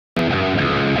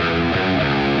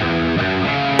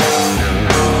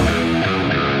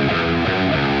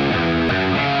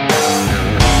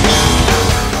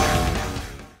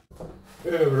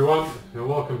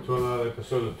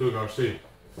episode of Tudor C.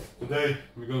 Today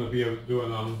we're going to be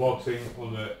doing an unboxing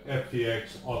on the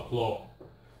FTX Outlaw.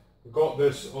 Got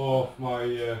this off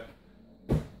my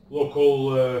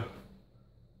local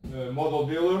model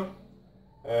dealer,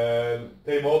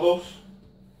 Tay Models.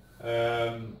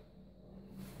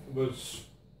 Was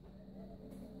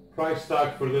price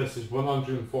tag for this is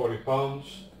 £140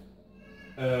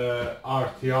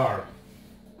 RTR.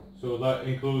 So that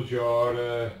includes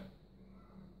your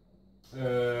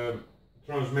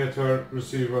transmitter,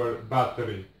 receiver,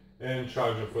 battery and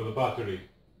charger for the battery.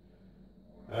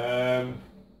 I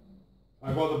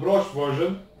got the brushed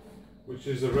version, which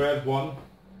is the red one.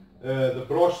 The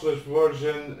brushless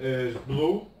version is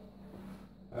blue,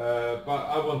 but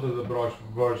I wanted the brush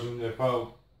version. If I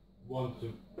want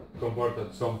to convert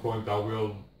at some point, I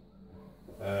will.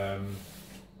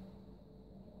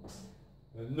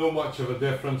 Not much of a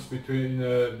difference between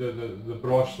the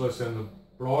brushless and the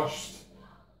brushed,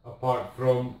 apart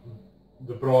from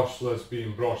the brushless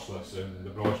being brushless and the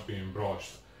brush being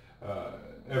brushed.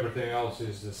 Everything else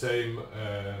is the same,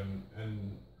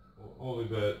 and only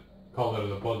the color of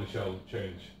the body shell will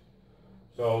change.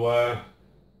 So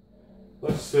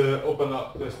let's open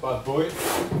up this bad boy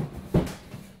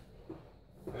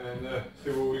and see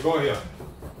what we got here.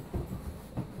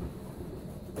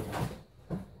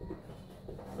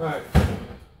 Right,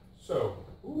 so,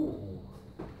 ooh,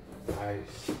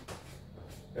 nice.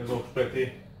 It looks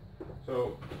pretty.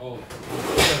 So I'll get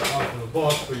it out of the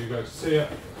box for you guys to see it.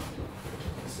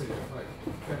 Let's see if I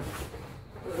can.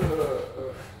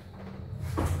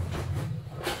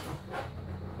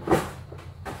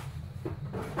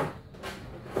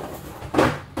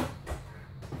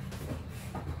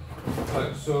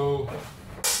 Right, so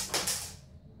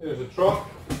here's a truck.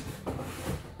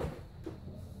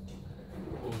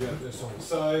 We'll get this on the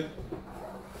side.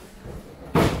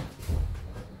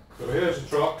 So here's the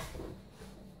truck.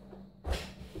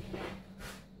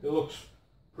 It looks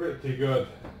pretty good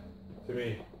to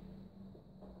me.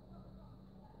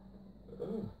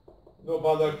 No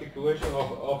bad articulation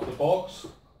of the box.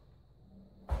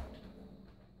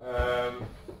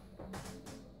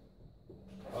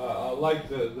 I like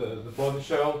the body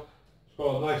shell. It's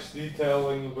got a nice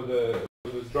detailing with the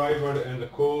driver and the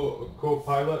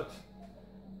co-pilot.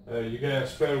 You get a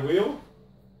spare wheel,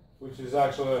 which is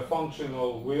actually a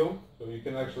functional wheel, so you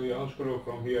can actually unscrew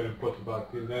from here and put it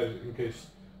back in there in case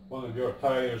one of your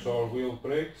tires or wheel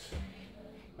breaks.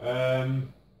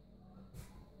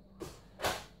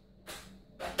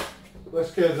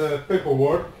 Let's get the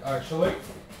paperwork actually.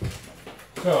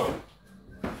 So,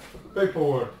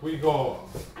 paperwork, we got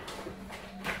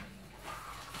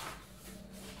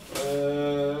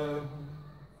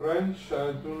French.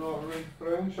 I do not read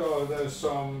French. Oh, there's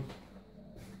some.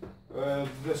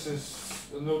 This is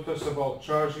a notice about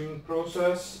charging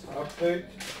process update.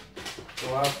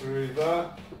 So I have to read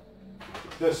that.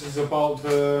 This is about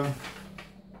the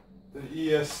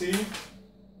ESC.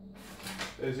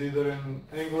 It's either in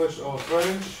English or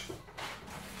French.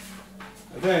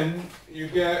 And then you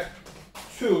get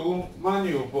two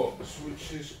manual books,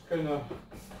 which is kind of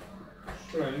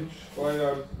strange. Why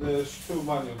are there two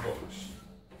manual books?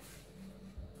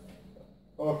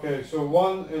 Okay, so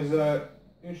one is a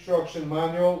instruction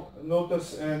manual,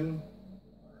 notice and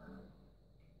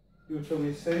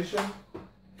utilization.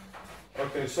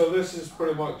 Okay, so this is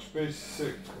pretty much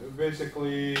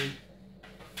basically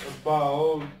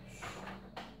about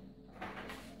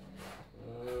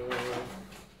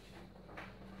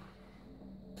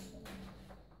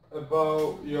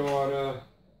your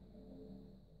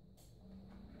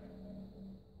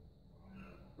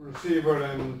receiver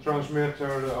and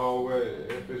transmitter, or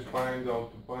if it's bind, how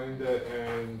to bind it,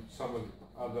 and some of the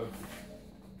other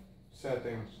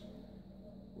settings,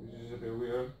 which is a bit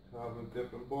weird to have a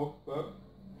different book. But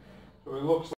so it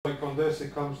looks like on this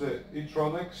it comes the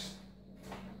electronics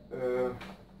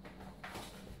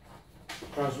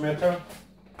transmitter,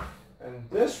 and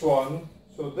this one.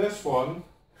 So this one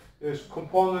is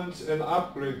components and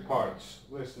upgrade parts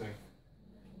listening.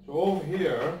 So over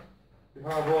here you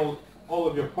have all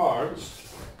of your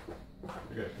parts.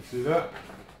 You guys can see that.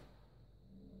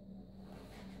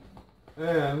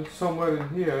 And somewhere in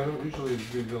here, usually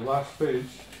it'll be the last page,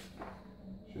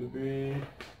 should be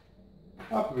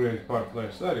upgrade part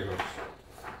list. There you go.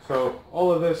 So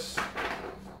all of this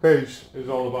page is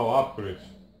all about upgrades.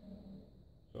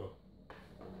 So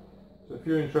there's a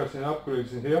few interesting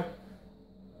upgrades in here.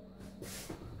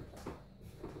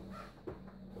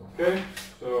 Okay,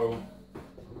 so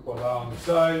put that on the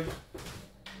side.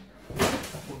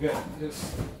 We'll get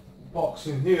this box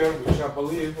in here, which I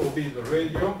believe will be the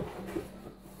radio.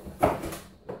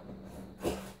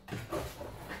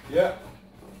 Yeah,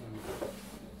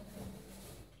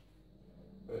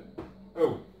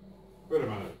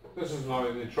 is not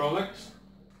electronics.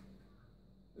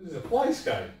 This is a fly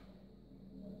sky.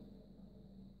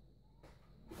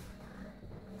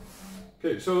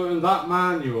 Okay, so in that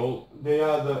manual they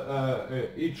had a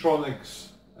electronics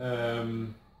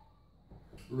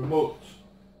remote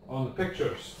on the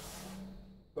pictures,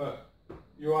 but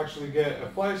you actually get a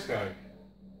fly sky.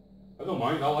 I don't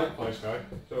mind, I like fly sky,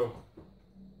 so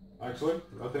actually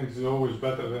I think it's always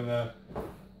better than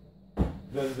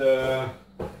the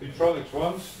electronics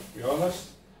ones, to be honest.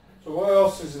 So what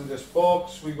else is in this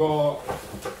box? We got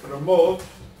the remote,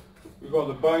 we got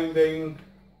the binding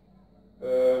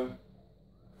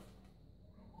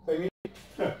thingy,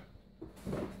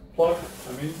 plug,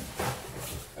 I mean,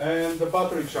 and the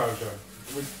battery charger,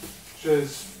 which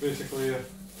is basically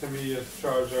to me a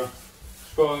charger.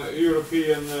 It's got a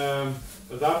European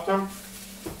adapter.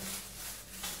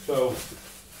 So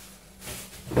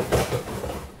let's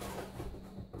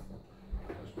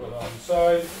put that on the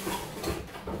side.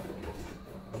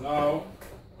 And now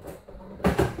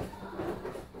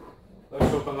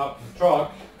let's open up the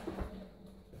truck.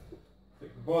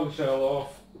 Take the body shell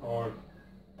off, or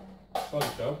body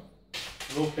shell,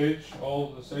 roll cage,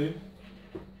 all the same.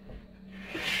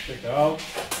 Take it out.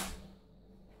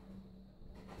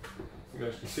 You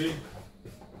guys can see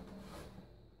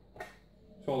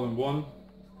it's all in one.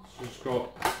 It's just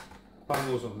got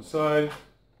panels on the side.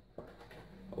 I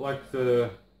like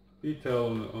the detail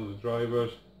on the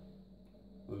drivers,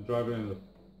 on the driver and the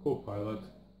co-pilot.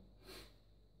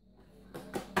 A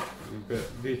bit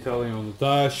of detailing on the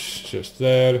dash, just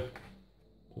there.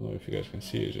 Don't know if you guys can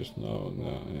see it, just no,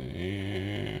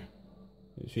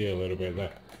 you see a little bit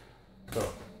there.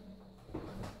 So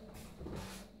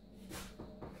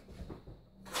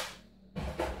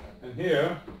and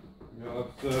here we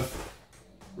got the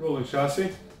rolling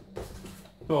chassis.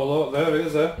 Not a lot there,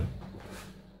 is there?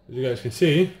 As you guys can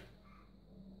see.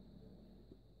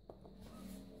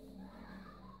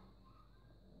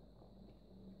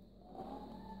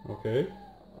 Okay,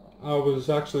 I was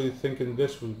actually thinking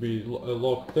this would be a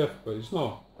lock diff, but it's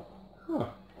not. Ah,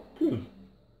 good.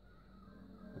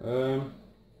 A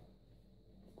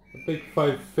big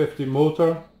 550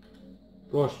 motor,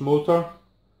 brush motor.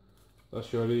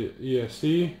 That's your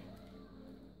ESC,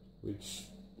 which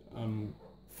in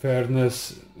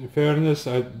fairness,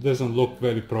 it doesn't look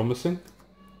very promising.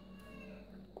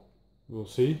 We'll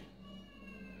see.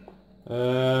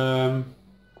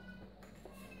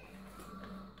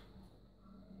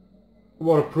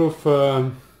 Waterproof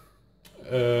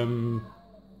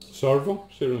servo,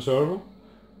 steering servo,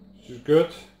 which is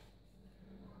good.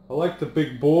 I like the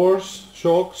big bores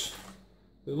shocks.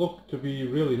 They look to be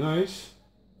really nice.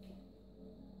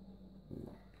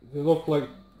 They look like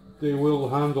they will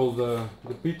handle the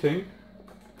beating,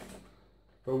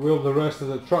 but will the rest of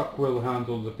the truck will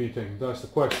handle the beating? That's the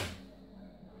question,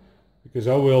 because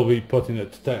I will be putting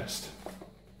it to test.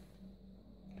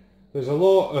 There's a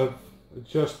lot of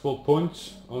adjustable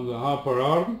points on the upper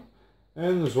arm,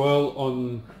 and as well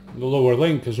on the lower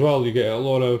link as well. You get a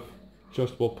lot of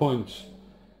adjustable points.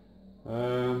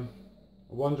 I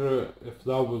wonder if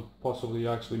that would possibly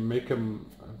actually make them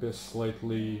a bit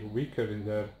slightly weaker in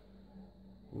there.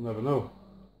 We'll never know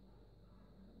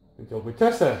until we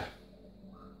test it.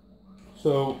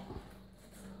 So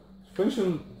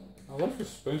suspension, I like the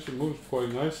suspension, moves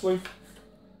quite nicely.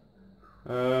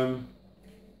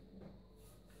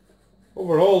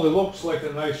 Overall it looks like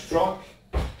a nice truck.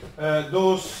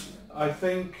 Those, I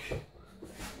think,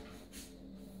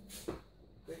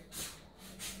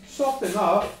 soft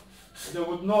enough. They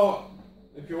would not,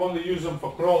 if you want to use them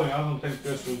for crawling, I don't think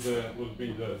this would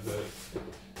be the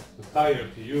tire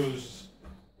to use.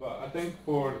 But I think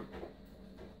for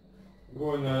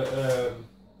going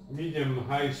medium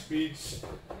high speeds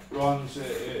runs,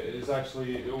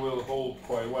 it will hold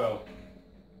quite well.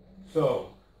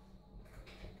 So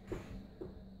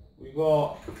we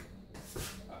got,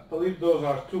 I believe those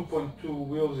are 2.2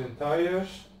 wheels and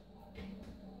tires.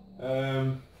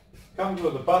 Comes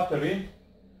with a battery,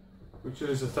 which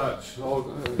is attached. I'll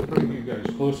bring you guys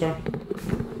closer.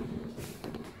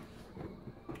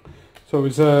 So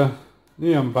it's a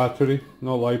neon battery,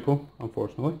 no LiPo,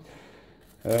 unfortunately.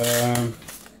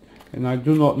 And I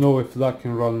do not know if that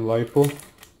can run LiPo,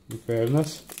 in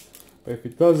fairness. But if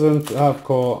it doesn't, I've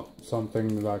got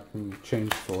something that I can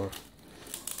change for.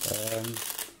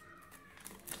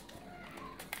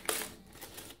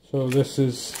 So this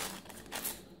is,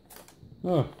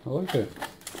 oh, I like it.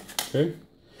 Okay.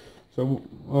 So,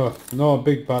 not a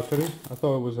big battery. I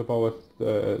thought it was about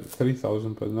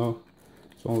 3,000, but no,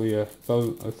 it's only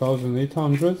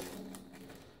 1,800.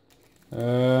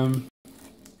 I'll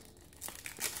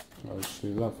just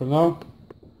leave that for now.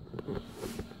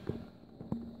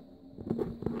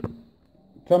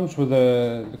 comes with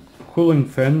a cooling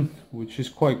fin, which is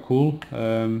quite cool.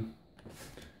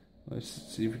 Let's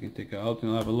see if we can take it out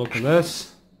and have a look at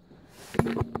this.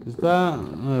 Is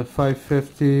that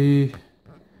 550?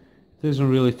 Doesn't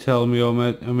really tell me how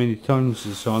many tons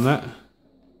is on it.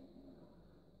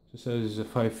 It says it's a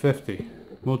 550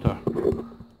 motor.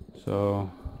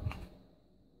 So,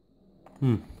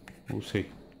 we'll see.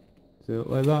 Is it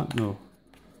like that? No.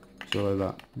 Is it like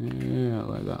that? Yeah,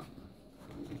 like that.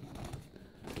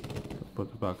 Put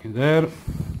it back in there.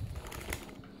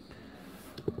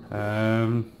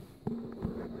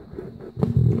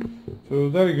 So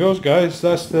there it goes, guys.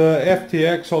 That's the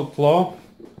FTX Outlaw.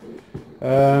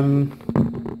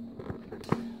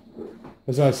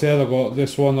 As I said, I got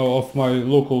this one off my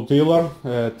local dealer,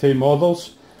 Tay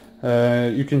Models.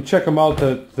 You can check them out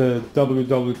at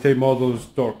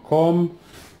www.taymodels.com,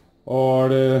 or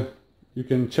you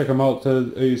can check him out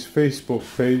at his Facebook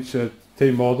page at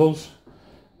Tay Models.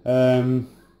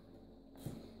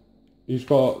 He's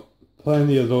got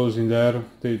plenty of those in there.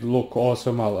 They look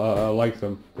awesome. I like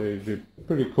them. They're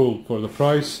pretty cool for the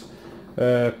price.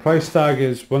 Price tag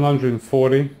is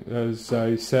 140, as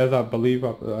I said. I believe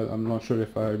I'm not sure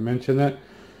if I mentioned it.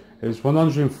 It's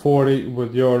 140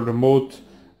 with your remote,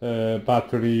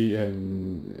 battery,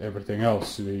 and everything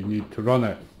else you need to run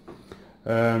it.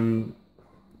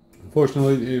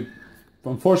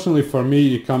 Unfortunately for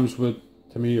me, it comes with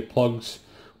plugs,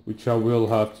 which I will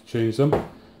have to change them.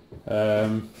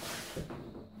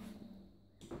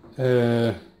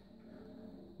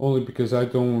 Only because I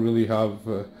don't really have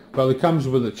well, it comes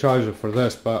with a charger for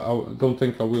this, but I don't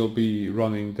think I will be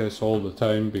running this all the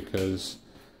time, because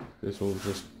this will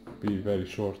just be very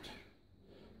short.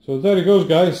 So there it goes,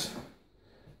 guys.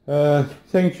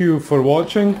 Thank you for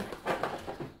watching.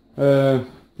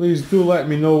 Please do let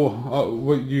me know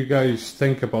what you guys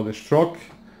think about this truck.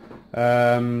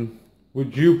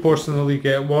 Would you personally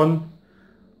get one,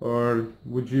 or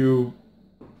would you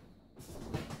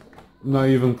not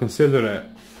even consider it?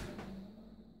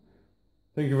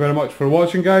 Thank you very much for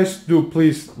watching, guys. Do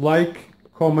please like,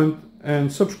 comment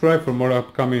and subscribe for more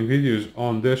upcoming videos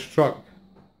on this truck.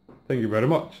 Thank you very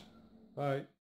much. Bye.